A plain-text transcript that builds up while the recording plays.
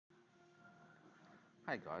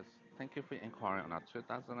Hey guys, thank you for your inquiry on our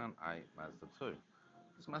 2008 Mazda 2.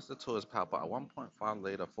 This Mazda 2 is powered by a 1.5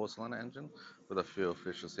 litre 4-cylinder engine with a fuel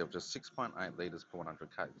efficiency of just 6.8 litres per 100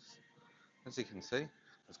 k's. As you can see,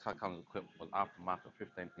 this car comes equipped with aftermarket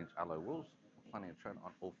 15-inch alloy wheels with plenty of tread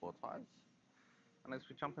on all four tyres. And as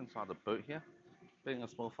we jump inside the boot here, being a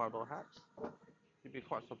small 5-door hatch, you'd be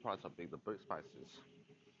quite surprised how big the boot space is.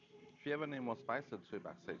 If you ever need more space, the two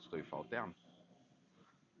back seats do fold down.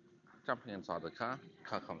 Jumping inside the car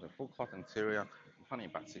comes in full cloth interior, and plenty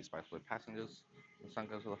of back seat space for the passengers. The sun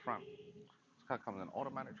goes to the front. This car comes in an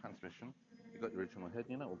automatic transmission. You've got your original head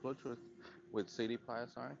unit with Bluetooth with CD player,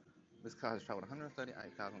 sorry. This car has travelled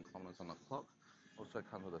 138,000 kilometres on the clock. Also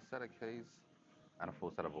comes with a set of keys and a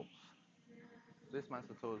full set of books. This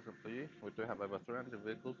Mazda 2 is for you. We do have over 300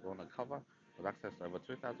 vehicles on the cover with access to over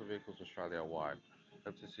 2,000 vehicles Australia wide.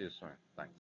 Hope to see you soon. Thanks.